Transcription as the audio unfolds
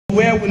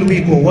where will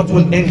we go? What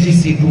will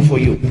NGC do for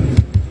you?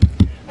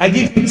 I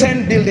give you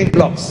 10 building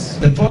blocks.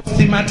 The first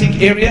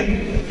thematic area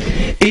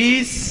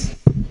is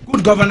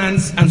good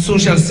governance and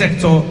social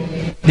sector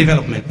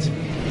development.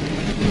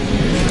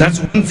 That's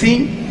one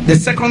theme. The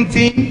second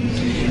theme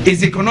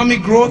is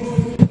economic growth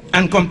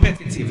and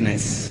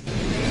competitiveness.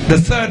 The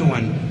third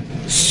one,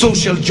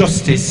 social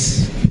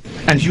justice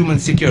and human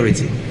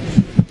security.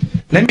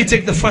 Let me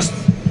take the first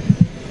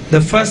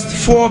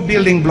 4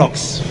 building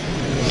blocks.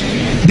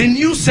 The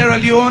new Sierra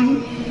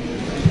Leone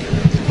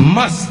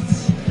must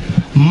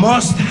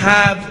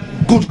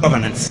have good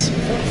governance.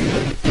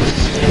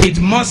 It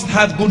must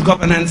have good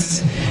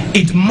governance.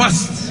 It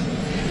must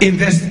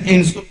invest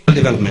in social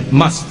development.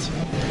 Must.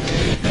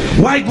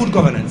 Why good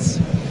governance?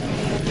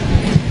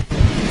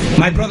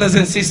 My brothers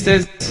and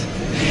sisters,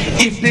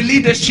 if the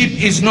leadership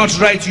is not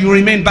right, you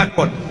remain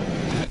backward.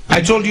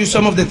 I told you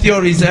some of the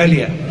theories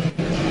earlier.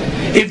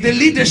 If the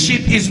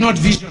leadership is not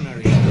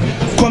visionary,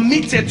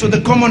 committed to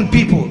the common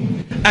people,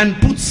 and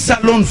puts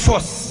Salon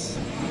first,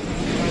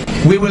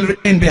 we will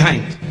remain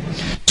behind.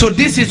 So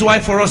this is why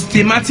for us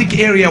thematic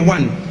area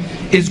 1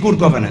 is good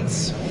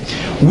governance.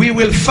 We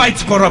will fight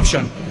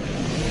corruption.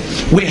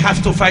 We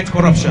have to fight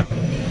corruption.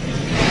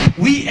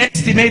 We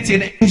estimate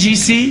in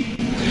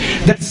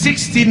NGC that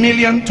 60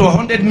 million to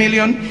 100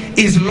 million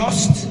is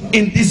lost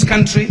in this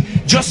country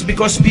just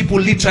because people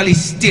literally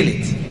steal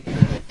it.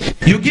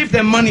 You give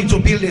them money to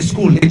build a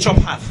school, they chop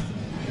half.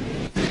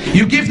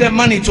 You give them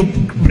money to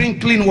bring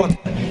clean water,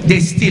 they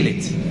steal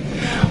it.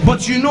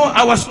 But you know,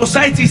 our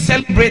society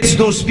celebrates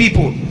those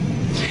people.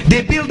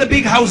 They build the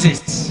big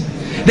houses,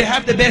 they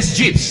have the best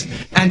jeeps,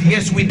 and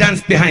yes, we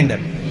dance behind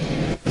them.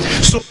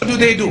 So what do?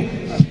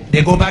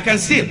 They go back and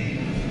steal.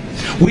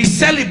 We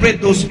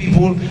celebrate those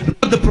people,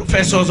 not the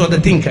professors or the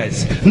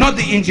thinkers, not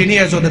the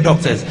engineers or the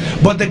doctors,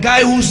 but the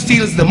guy who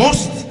steals the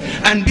most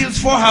and builds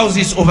 4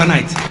 houses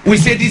overnight. We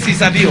say this is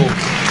Abio.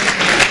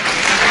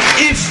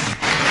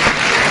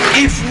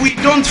 If we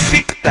don't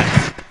fix that,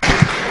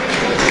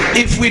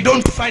 if we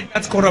don't fight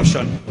that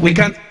corruption, we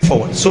can't move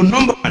forward. So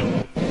number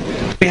 1,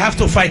 we have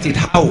to fight it.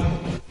 How?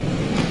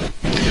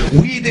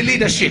 We, the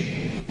leadership,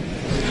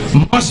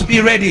 must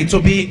be ready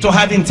to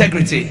have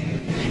integrity.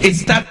 It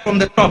starts from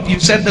the top. You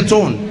set the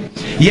tone.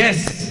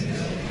 Yes,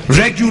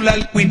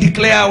 regularly we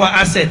declare our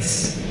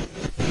assets.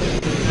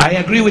 I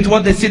agree with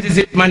what the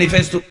Citizen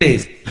Manifesto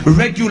says.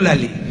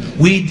 Regularly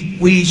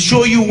we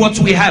show you what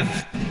we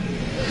have.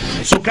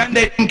 So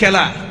Kande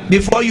Nkela,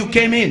 before you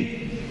came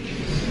in,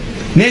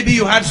 maybe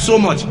you had so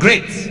much.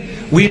 Great.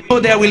 We know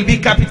there will be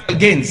capital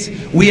gains.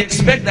 We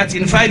expect that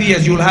in 5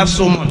 years you will have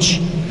so much.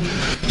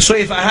 So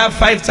if I have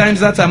 5 times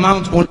that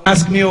amount, don't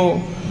ask me.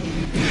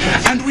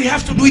 And we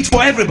have to do it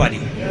for everybody.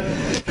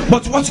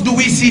 But what do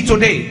we see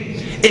today?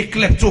 A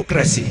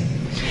kleptocracy.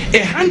 A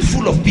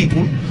handful of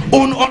people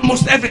own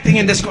almost everything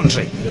in this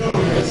country.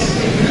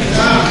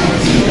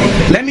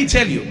 Let me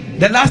tell you,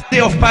 the last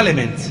day of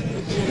Parliament,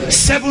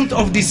 7th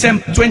of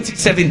December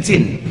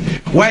 2017,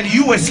 while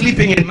you were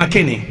sleeping in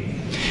McKinney,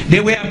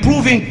 they were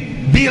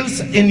approving bills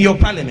in your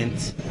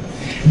Parliament.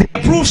 They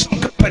approved some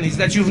companies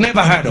that you've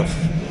never heard of.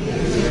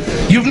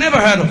 You've never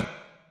heard of.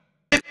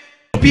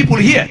 People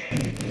here.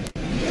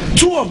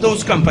 2 of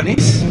those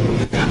companies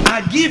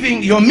are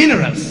giving your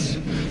minerals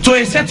to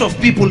a set of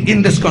people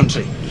in this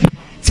country.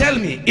 Tell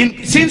me,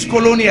 since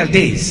colonial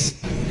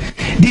days,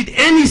 did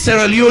any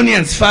Sierra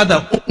Leonean's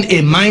father own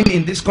a mine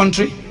in this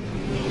country?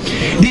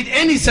 Did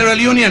any Sierra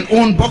Leonean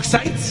own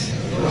bauxite?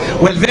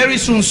 Well, very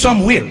soon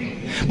some will.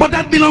 But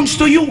that belongs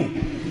to you.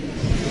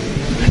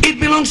 It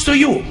belongs to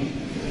you.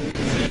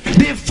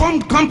 They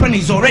formed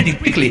companies already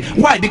quickly.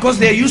 Why? Because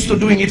they're used to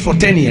doing it for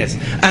 10 years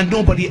and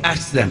nobody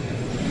asks them.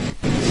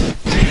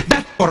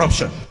 That's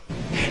corruption.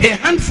 A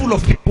handful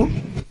of people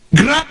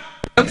grab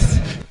wealth,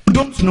 who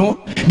don't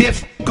know, they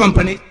form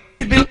companies,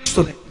 it belongs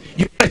to them.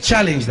 You can't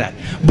challenge that.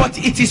 But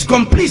it is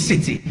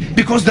complicity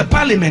because the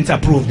Parliament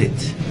approved it.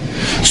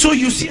 So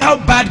you see how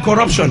bad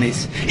corruption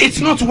is. It's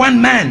not one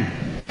man,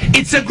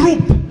 it's a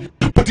group.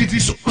 But it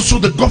is also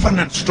the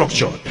governance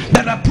structure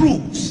that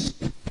approves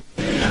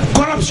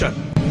corruption.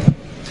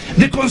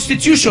 The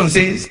Constitution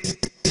says,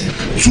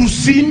 to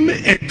sim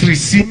et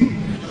trisim,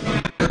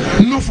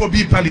 no for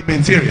be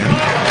parliamentarian.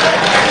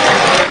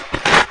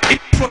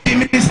 It's for the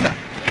minister.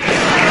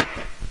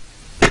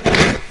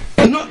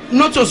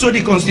 Not also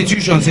the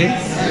Constitution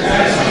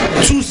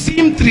says, to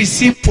sim,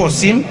 trisim, for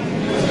sim,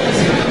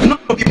 not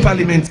for be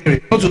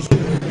parliamentarian. Not also.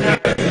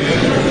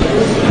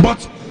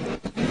 But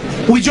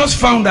we just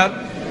found out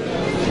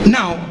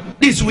now,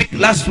 this week,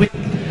 last week,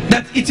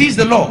 that it is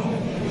the law.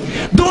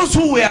 Those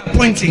who were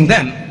appointing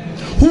them,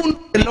 who know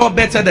the law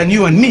better than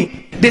you and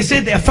me, they say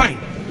they're fine.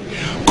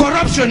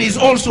 Corruption is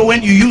also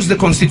when you use the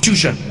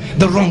Constitution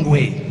the wrong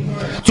way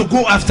to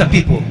go after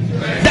people.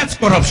 That's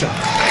corruption.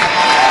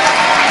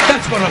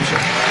 That's corruption.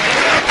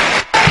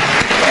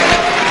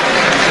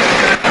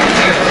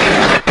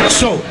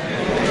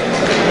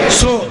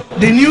 So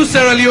the new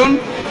Sierra Leone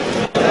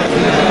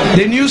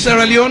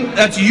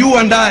that you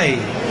and I,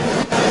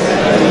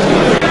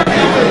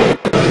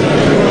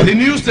 the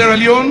new Sierra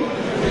Leone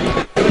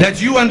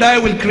that you and I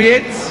will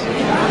create,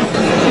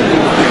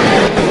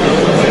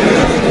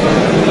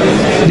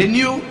 the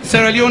new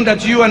Sierra Leone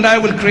that you and I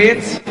will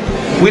create,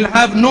 will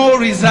have no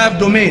reserved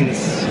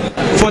domains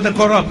for the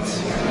corrupt.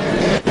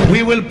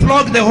 We will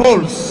plug the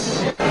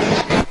holes.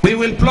 We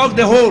will plug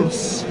the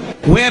holes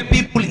where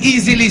people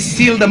easily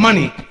steal the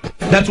money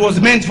that was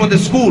meant for the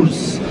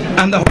schools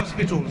and the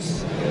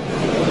hospitals.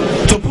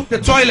 To put the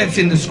toilets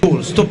in the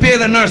schools, to pay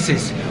the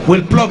nurses,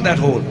 we'll plug that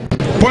hole.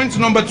 Point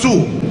number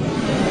 2,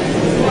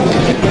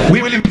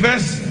 we will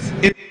invest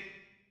in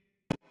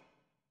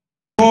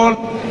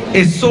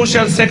a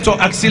social sector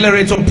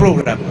accelerator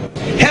program.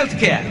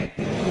 Healthcare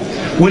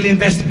will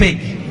invest big.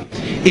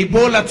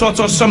 Ebola taught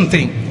us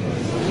something,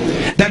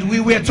 that we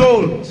were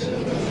told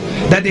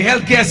that the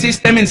healthcare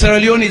system in Sierra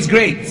Leone is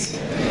great,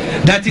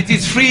 that it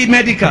is free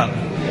medical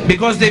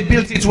because they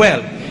built it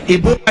well.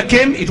 Ebola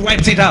came, it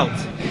wiped it out.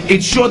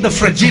 It showed the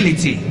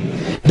fragility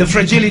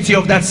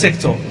of that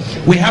sector.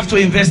 We have to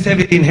invest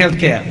heavily in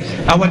healthcare.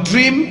 Our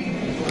dream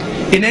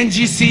in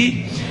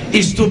NGC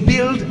is to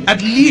build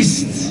at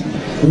least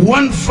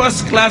one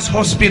first-class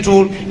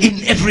hospital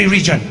in every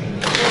region.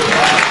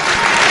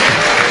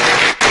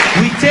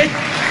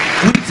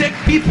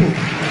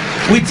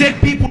 We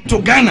take people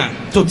to Ghana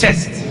to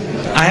test.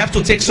 I have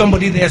to take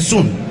somebody there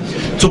soon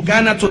to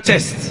Ghana to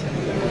test.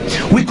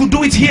 We could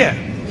do it here.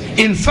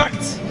 In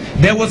fact,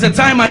 there was a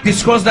time I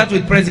discussed that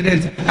with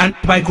President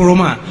Anpai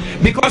Kuruma,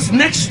 because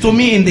next to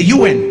me in the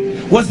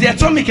UN was the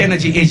Atomic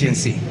Energy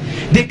Agency.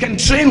 They can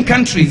train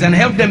countries and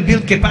help them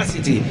build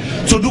capacity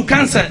to do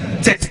cancer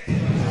tests,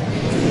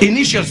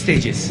 initial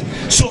stages.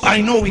 So I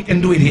know we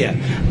can do it here.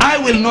 I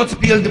will not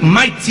build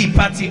mighty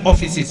party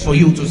offices for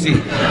you to see.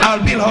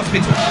 I'll build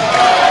hospitals.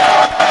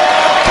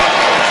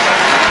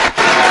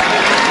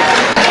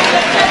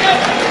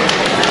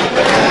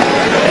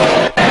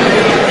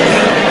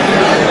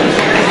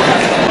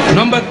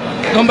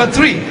 Number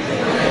 3,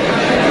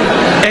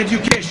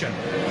 education.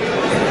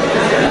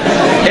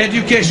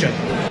 Education.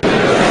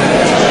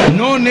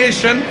 No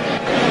nation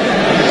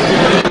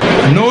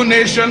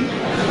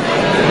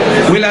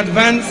will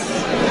advance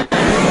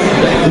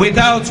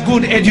without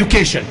good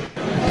education.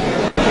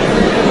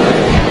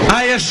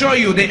 I assure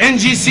you, the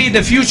NGC,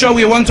 the future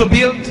we want to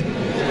build,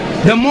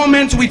 the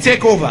moment we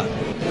take over,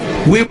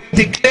 we will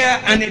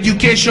declare an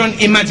education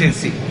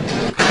emergency.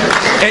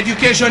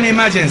 Education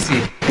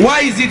emergency.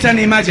 Why is it an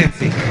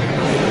emergency?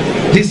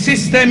 The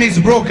system is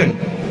broken.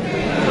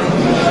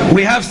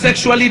 We have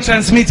sexually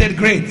transmitted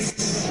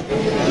grades.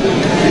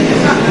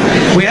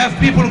 We have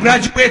people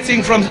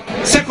graduating from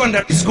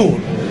secondary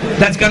school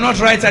that cannot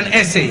write an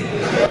essay.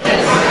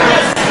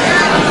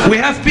 We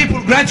have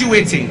people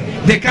graduating,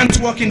 they can't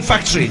work in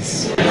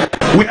factories.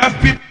 We have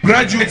people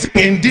graduating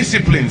in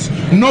disciplines,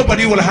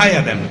 nobody will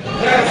hire them.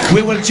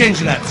 We will change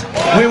that.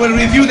 We will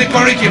review the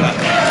curricula.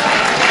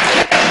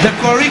 The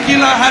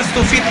curricula has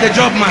to fit the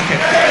job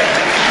market.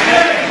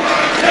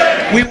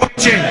 We want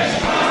change.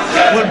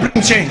 We'll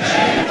bring change.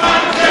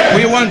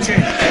 We want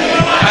change.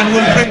 And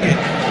we'll bring it.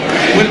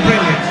 We'll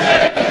bring it.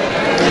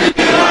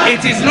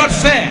 It is not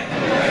fair.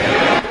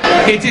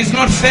 It is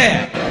not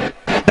fair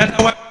that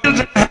our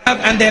children have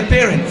and their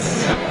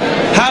parents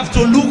have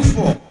to look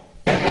for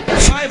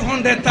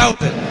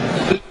 500,000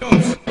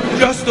 loans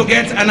just to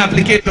get an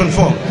application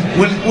form.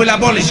 We'll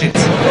abolish it.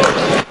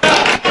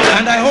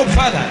 And I hope,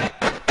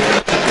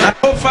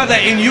 Father,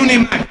 in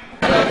Unimac,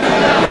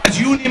 as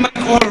Unimac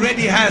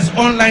already has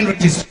online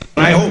registration,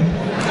 I hope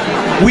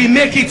we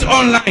make it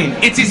online.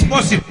 It is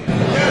possible.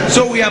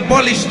 So we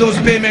abolish those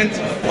payments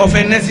of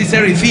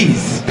unnecessary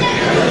fees.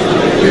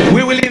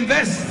 We will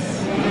invest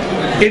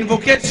in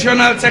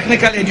vocational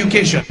technical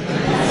education.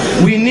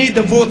 We need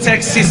the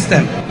VOTEX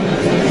system.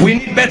 We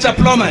need better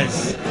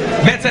plumbers,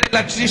 better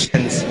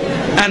electricians,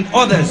 and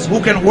others who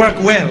can work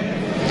well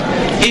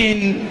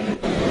in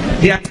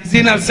the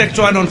artisanal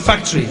sector and on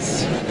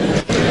factories.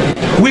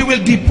 We will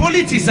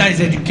depoliticize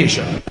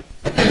education.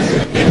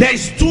 There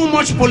is too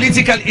much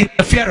political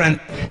interference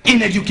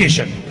in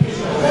education.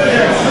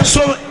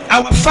 So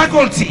our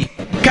faculty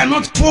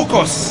cannot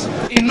focus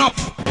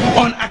enough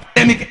on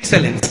academic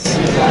excellence.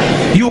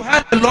 You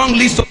had a long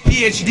list of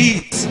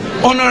PhDs,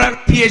 honorary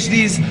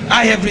PhDs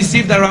I have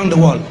received around the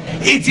world.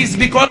 It is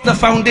because the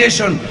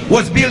foundation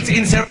was built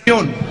in Sierra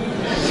Leone.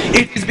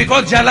 It is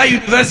because Jala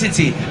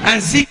University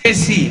and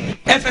CKC,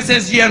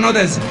 FSSG and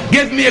others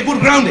gave me a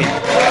good grounding.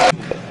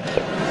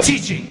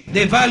 Teaching,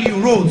 they value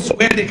roads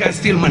where they can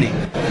steal money.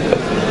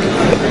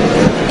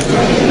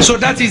 So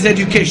that is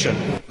education.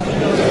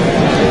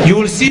 You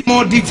will see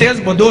more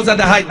details, but those are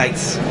the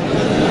highlights.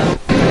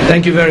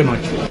 Thank you very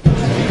much.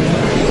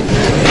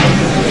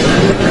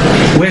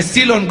 We're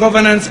still on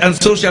governance and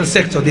social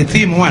sector, the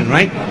theme 1,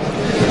 right?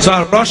 So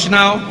I'll rush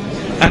now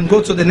and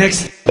go to the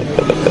next.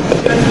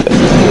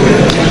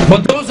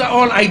 But those are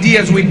all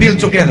ideas we build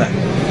together.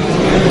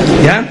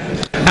 Yeah?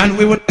 And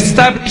we will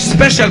establish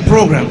special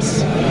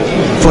programs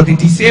for the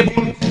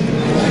disabled,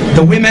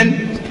 the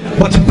women,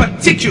 but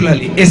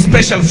particularly a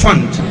special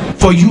fund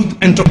for youth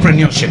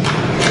entrepreneurship.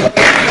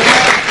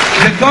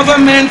 The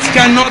government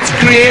cannot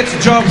create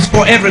jobs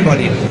for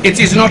everybody. It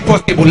is not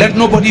possible. Let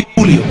nobody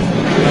fool you.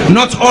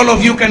 Not all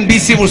of you can be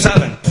civil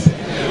servants.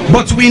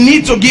 But we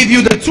need to give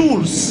you the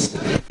tools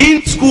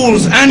in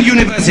schools and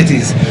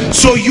universities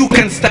so you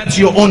can start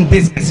your own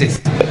businesses.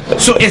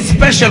 So a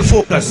special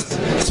focus,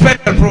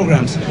 special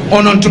programs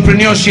on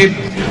entrepreneurship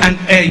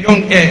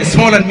and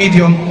small and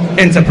medium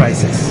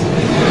enterprises.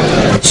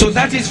 So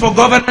that is for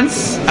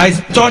governance. I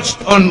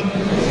touched on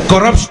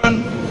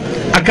corruption,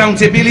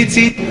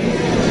 accountability.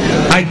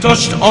 I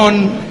touched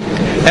on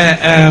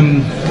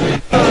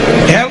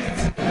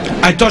health.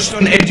 I touched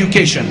on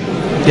education.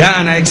 Yeah,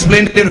 and I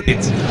explained a little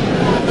bit.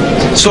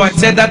 So I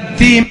said that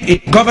theme is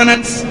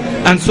governance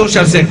and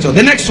social sector.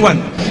 The next one,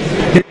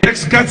 the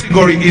next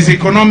category is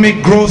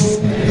economic growth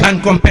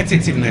and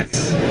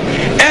competitiveness.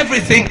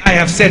 Everything I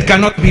have said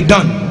cannot be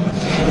done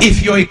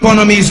if your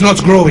economy is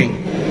not growing.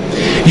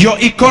 Your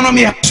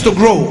economy has to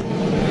grow.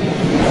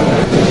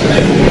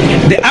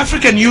 The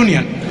African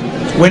Union,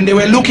 when they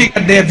were looking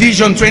at their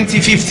vision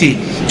 2050,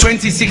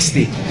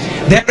 2060,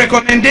 their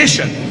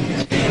recommendation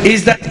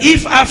is that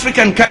if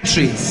African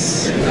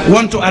countries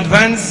want to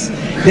advance,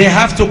 they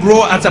have to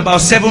grow at about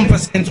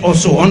 7% or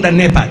so under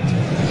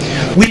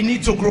NEPAD. We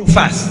need to grow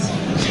fast.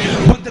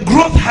 But the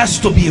growth has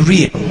to be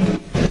real.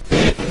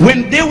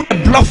 When they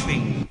were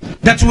bluffing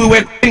that we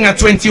were growing at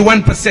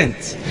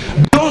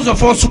 21%, those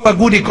of us who are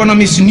good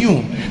economists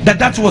knew that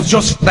that was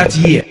just for that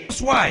year.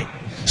 That's why.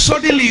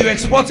 Suddenly you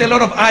export a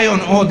lot of iron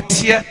ore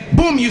this year,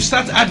 boom, you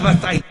start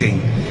advertising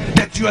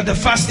that you are the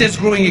fastest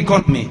growing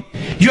economy.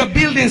 You are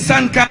building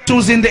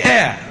sandcastles in the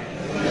air.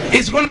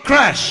 It's going to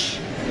crash.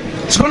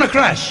 It's going to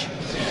crash.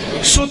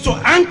 So to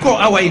anchor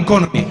our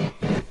economy,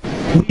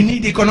 we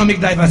need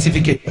economic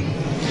diversification.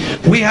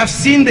 We have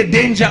seen the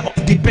danger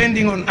of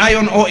depending on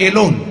iron ore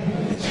alone.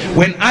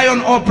 When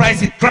iron ore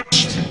prices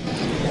crashed,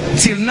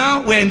 till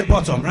now we're in the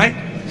bottom, right?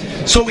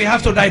 So we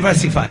have to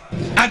diversify.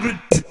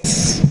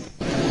 Agribusiness,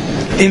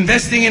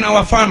 investing in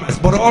our farmers,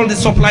 but all the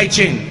supply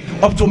chain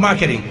up to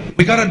marketing.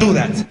 We got to do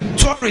that.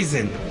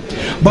 Tourism,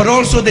 but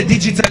also the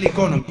digital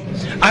economy.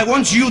 I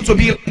want you to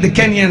be like the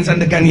Kenyans and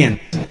the Ghanaians.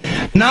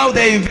 Now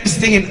they're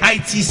investing in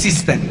IT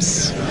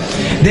systems.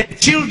 Their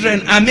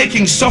children are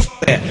making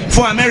software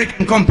for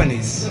American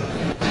companies.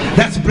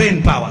 That's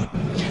brain power.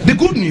 The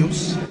good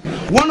news,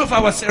 one of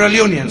our Sierra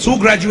Leoneans who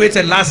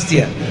graduated last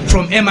year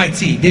from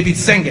MIT, David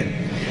Sengen,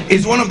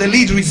 is one of the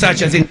lead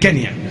researchers in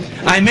Kenya.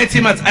 I met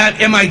him at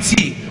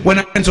MIT when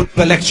I went to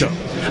the lecture.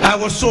 I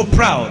was so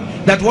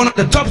proud that one of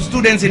the top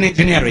students in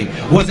engineering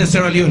was a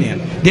Sierra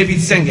Leonean, David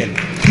Sengen.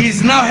 He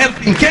is now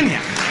helping Kenya.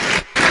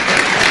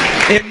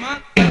 A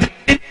man,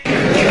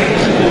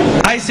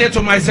 I said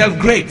to myself,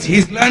 great,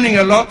 he's learning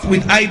a lot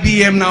with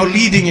IBM now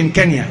leading in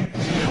Kenya.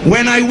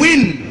 When I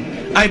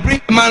win, I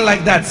bring a man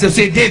like that to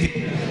say,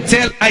 David,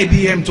 tell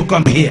IBM to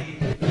come here,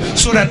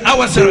 so that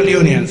our Sierra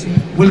Leoneans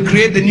will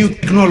create the new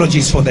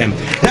technologies for them.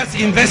 That's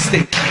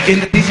investing in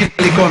the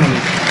digital economy.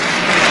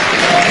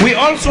 We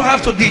also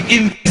have to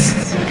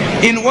invest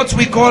in what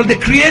we call the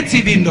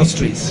creative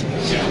industries.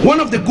 One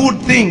of the good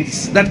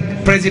things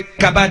that President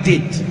Kaba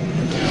did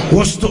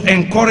was to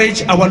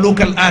encourage our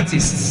local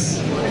artists.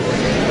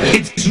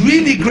 It's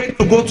really great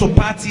to go to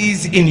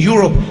parties in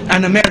Europe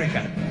and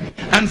America,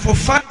 and for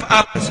 5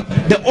 hours,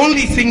 the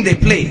only thing they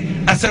play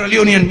is Sierra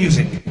Leonean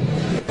music.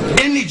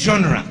 Any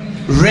genre,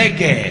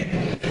 reggae,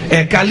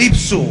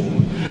 calypso,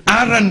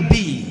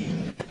 R&B,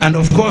 and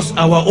of course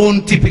our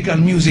own typical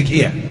music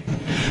here.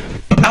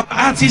 Our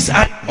artists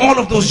are in all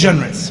of those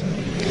genres.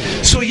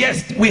 So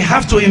yes, we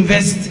have to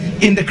invest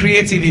in the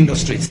creative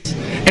industries.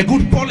 A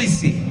good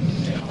policy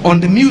on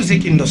the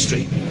music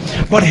industry,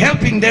 but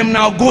helping them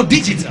now go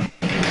digital.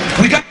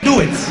 We got to do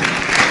it.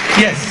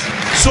 Yes.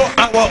 So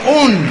our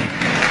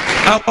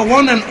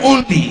one and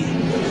only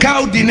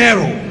Cow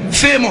Dinero,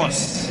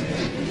 famous,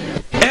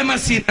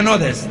 Emerson and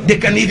others, they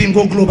can even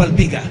go global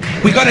bigger.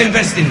 We got to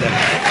invest in them.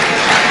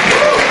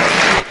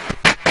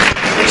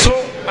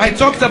 So I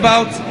talked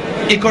about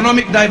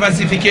economic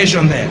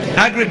diversification there.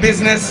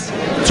 Agribusiness,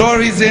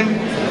 tourism,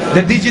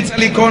 the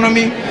digital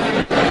economy.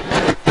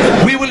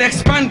 We will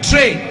expand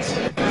trade.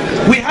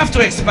 We have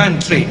to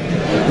expand trade.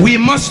 We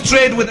must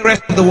trade with the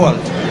rest of the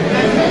world.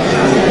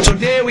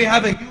 Today we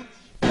have a huge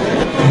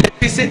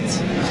deficit.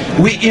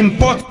 We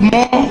import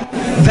more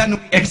than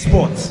we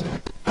export.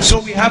 So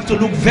we have to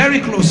look very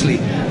closely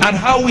at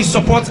how we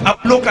support our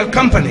local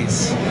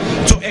companies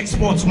to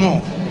export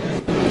more,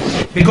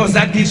 because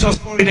that gives us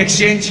foreign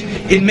exchange.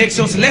 It makes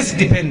us less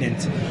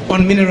dependent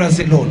on minerals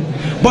alone.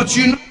 But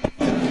you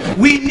know,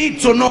 we need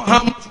to know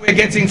how much we're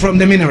getting from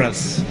the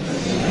minerals.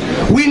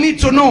 We need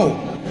to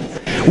know.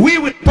 We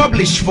will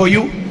publish for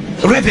you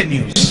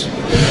revenues,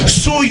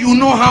 so you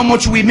know how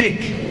much we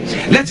make.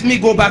 Let me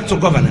go back to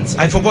governance.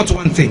 I forgot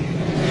one thing.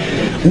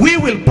 We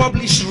will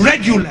publish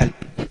regularly.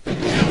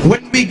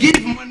 When we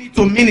give money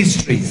to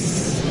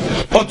ministries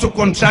or to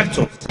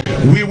contractors,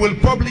 we will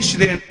publish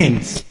their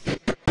names.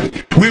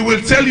 We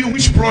will tell you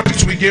which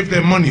projects we gave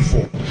them money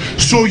for,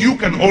 so you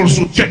can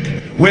also check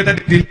whether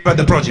they deliver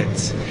the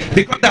projects.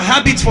 Because the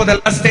habit for the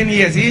last 10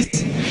 years is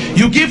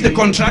You give the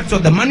contractor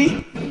the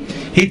money,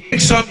 he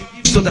takes some, he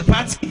gives to the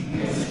party,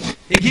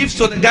 he gives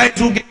to the guys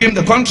who gave him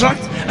the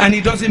contract, and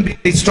he doesn't build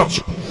the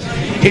structure.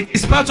 It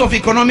is part of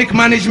economic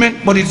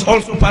management, but it's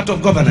also part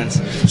of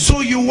governance.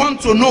 So you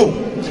want to know,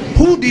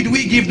 who did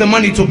we give the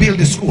money to build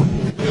the school?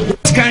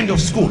 What kind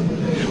of school?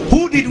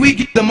 Who did we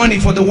give the money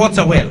for the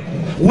water well?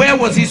 Where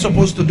was he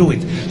supposed to do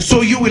it?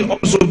 So you will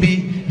also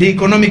be the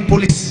economic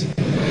police.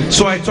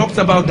 So I talked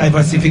about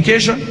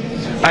diversification,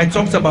 I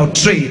talked about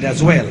trade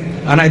as well,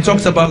 and I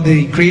talked about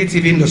the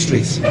creative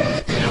industries.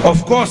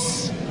 Of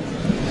course,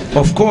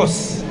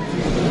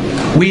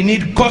 we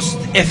need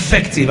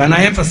cost-effective, and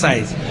I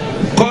emphasize,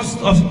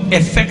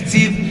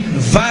 cost-effective,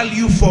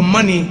 value for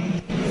money,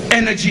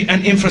 energy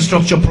and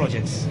infrastructure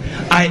projects.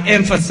 I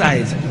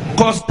emphasize,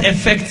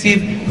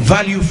 cost-effective,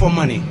 value for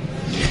money.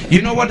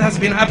 You know what has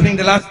been happening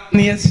the last 10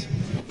 years?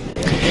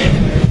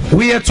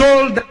 We are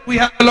told that we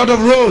have a lot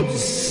of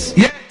roads.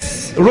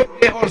 Yes,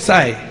 roadway all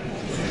side.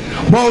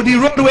 But the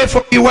roadway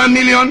for be 1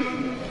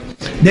 million,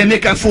 they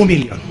make a 4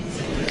 million.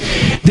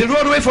 The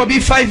roadway for be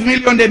 5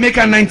 million, they make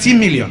a 19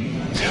 million.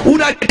 Who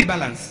that get the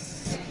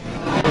balance?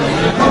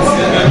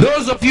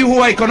 Those of you who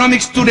are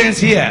economic students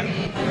here,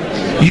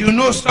 you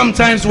know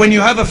sometimes when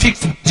you have a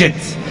fixed budget,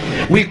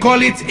 we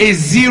call it a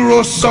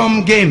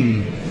zero-sum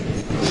game.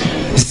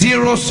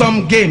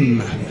 Zero-sum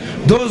game.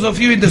 Those of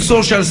you in the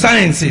social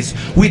sciences,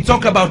 we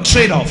talk about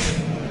trade-off.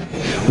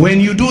 When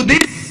you do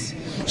this,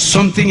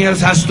 something else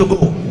has to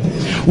go.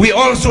 We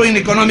also in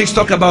economics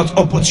talk about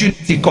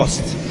opportunity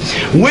cost.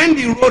 When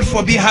the road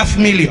for be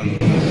 500,000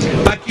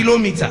 per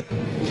kilometer,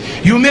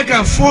 you make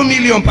a 4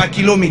 million per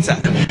kilometer.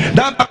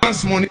 That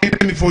balance money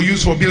for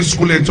use for build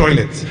school and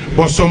toilets,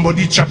 but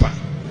somebody chopper.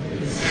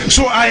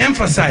 So I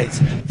emphasize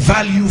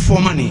value for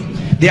money.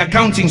 The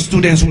accounting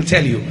students will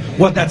tell you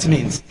what that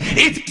means.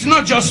 It is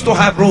not just to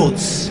have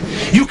roads.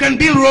 You can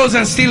build roads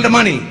and steal the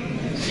money.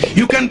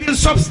 You can build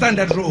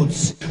substandard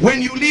roads.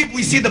 When you leave,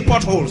 we see the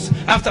potholes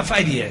after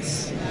 5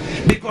 years.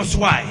 Because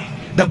why?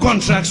 The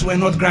contracts were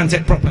not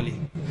granted properly.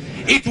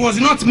 It was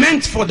not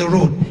meant for the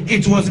road.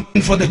 It was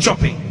meant for the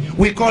chopping.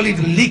 We call it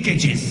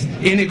leakages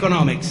in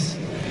economics.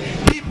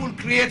 People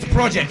create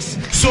projects,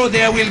 so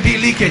there will be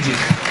leakages.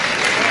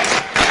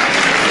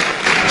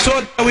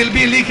 So there will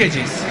be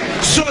leakages.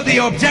 So the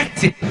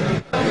objective,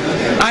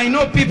 I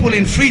know people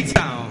in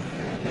Freetown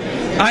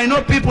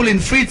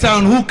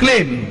who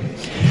claim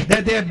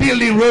that they're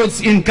building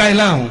roads in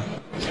Kailau.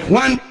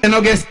 One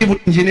cannot get civil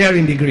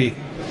engineering degree,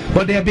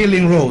 but they're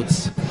building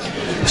roads.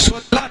 So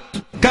the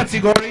last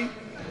category,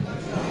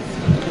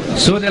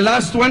 so the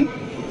last one,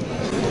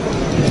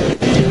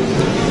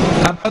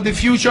 about the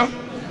future,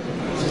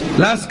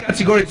 last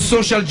category,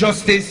 social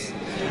justice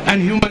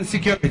and human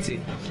security.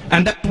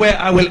 And that's where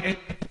I will end.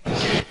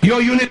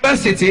 Your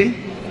university,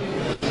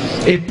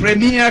 a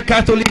premier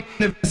Catholic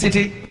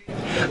university,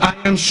 I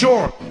am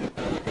sure,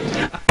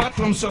 apart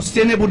from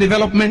sustainable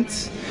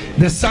development,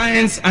 the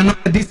science and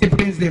other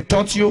disciplines they've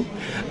taught you,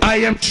 I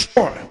am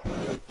sure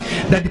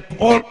that they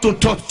also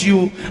taught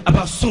you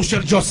about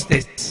social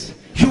justice,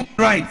 human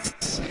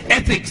rights,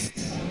 ethics,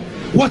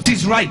 what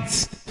is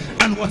right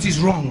and what is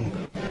wrong.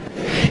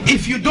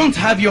 If you don't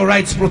have your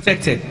rights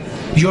protected,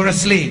 you're a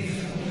slave.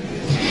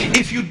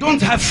 If you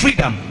don't have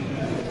freedom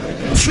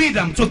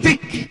to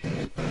think,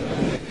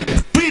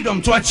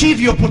 freedom to achieve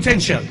your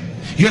potential,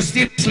 you're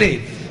still a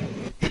slave.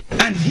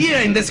 And here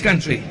in this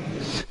country,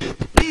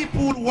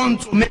 people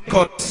want to make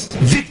us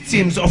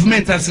victims of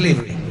mental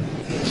slavery.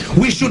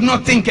 We should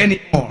not think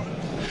anymore.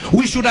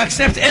 We should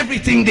accept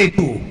everything they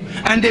do,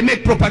 and they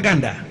make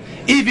propaganda.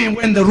 Even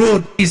when the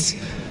road is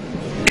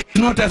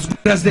not as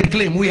good as they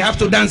claim, we have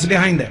to dance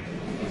behind them.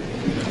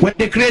 When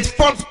they create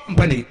false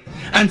company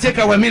and take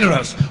our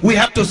minerals, we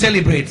have to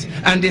celebrate,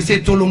 and they say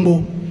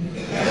Tolungo.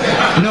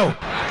 No.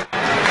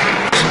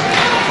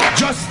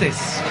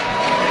 Justice.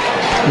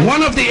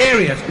 One of the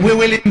areas we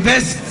will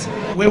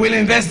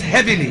invest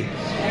heavily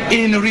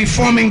in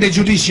reforming the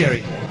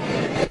judiciary.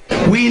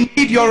 We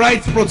need your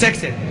rights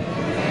protected.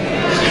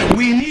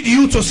 We need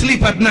you to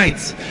sleep at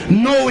night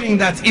knowing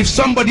that if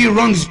somebody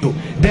wrongs you,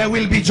 there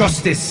will be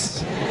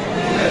justice.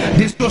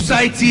 This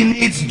society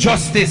needs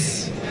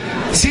justice.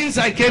 Since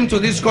I came to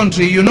this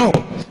country, you know,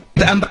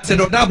 the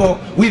Ambassador Dabo,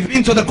 we've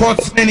been to the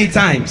courts many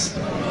times.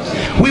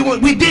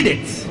 We did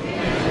it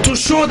to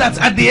show that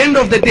at the end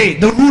of the day,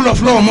 the rule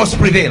of law must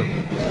prevail.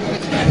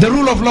 The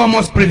rule of law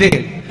must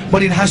prevail,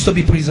 but it has to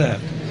be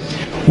preserved.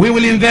 We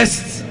will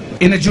invest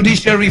in a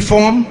judicial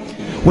reform.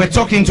 We're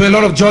talking to a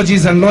lot of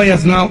judges and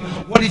lawyers now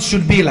what it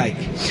should be like.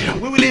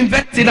 We will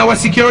invest in our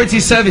security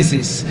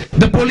services,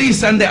 the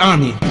police and the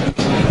army.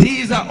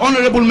 These are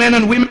honorable men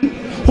and women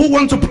who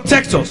want to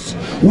protect us.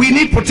 We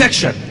need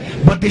protection,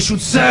 but they should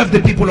serve the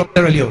people of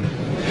Sierra Leone.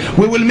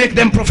 We will make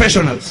them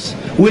professionals.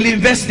 We'll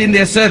invest in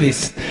their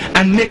service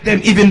and make them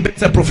even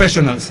better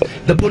professionals,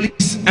 the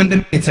police and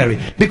the military,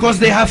 because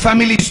they have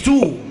families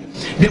too.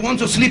 They want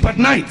to sleep at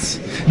night.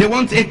 They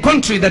want a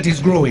country that is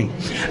growing.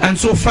 And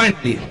so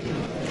finally,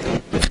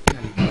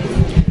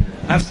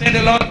 I've said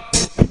a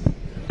lot.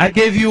 I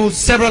gave you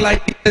several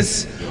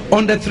ideas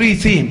under 3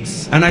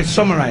 themes, and I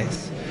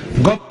summarize: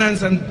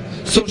 governance and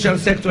social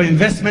sector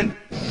investment,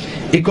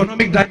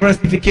 economic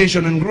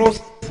diversification and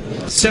growth,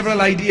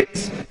 several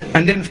ideas,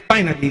 and then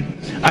finally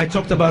I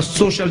talked about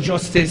social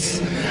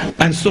justice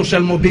and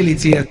social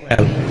mobility as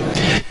well.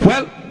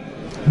 Well,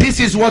 this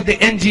is what the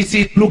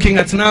NGC is looking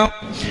at now.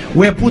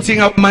 We're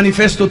putting our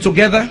manifesto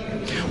together.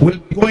 We'll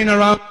be going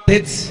around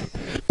it.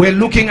 We're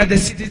looking at the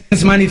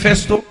Citizens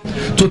Manifesto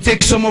to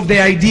take some of the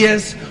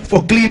ideas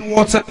for clean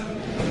water,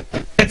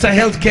 better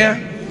health care,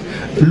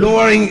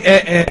 lowering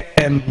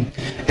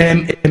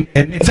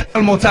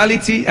maternal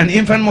mortality and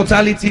infant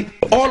mortality.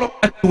 All of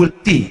that you will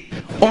see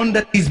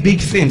under these big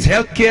things.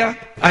 Healthcare,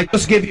 I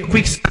just gave you a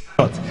quick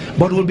snapshot,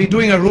 but we'll be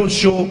doing a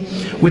roadshow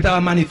with our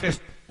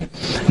manifesto.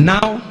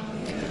 Now,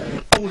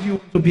 how would you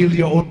want to build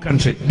your own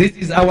country? This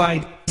is our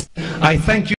idea. I thank you.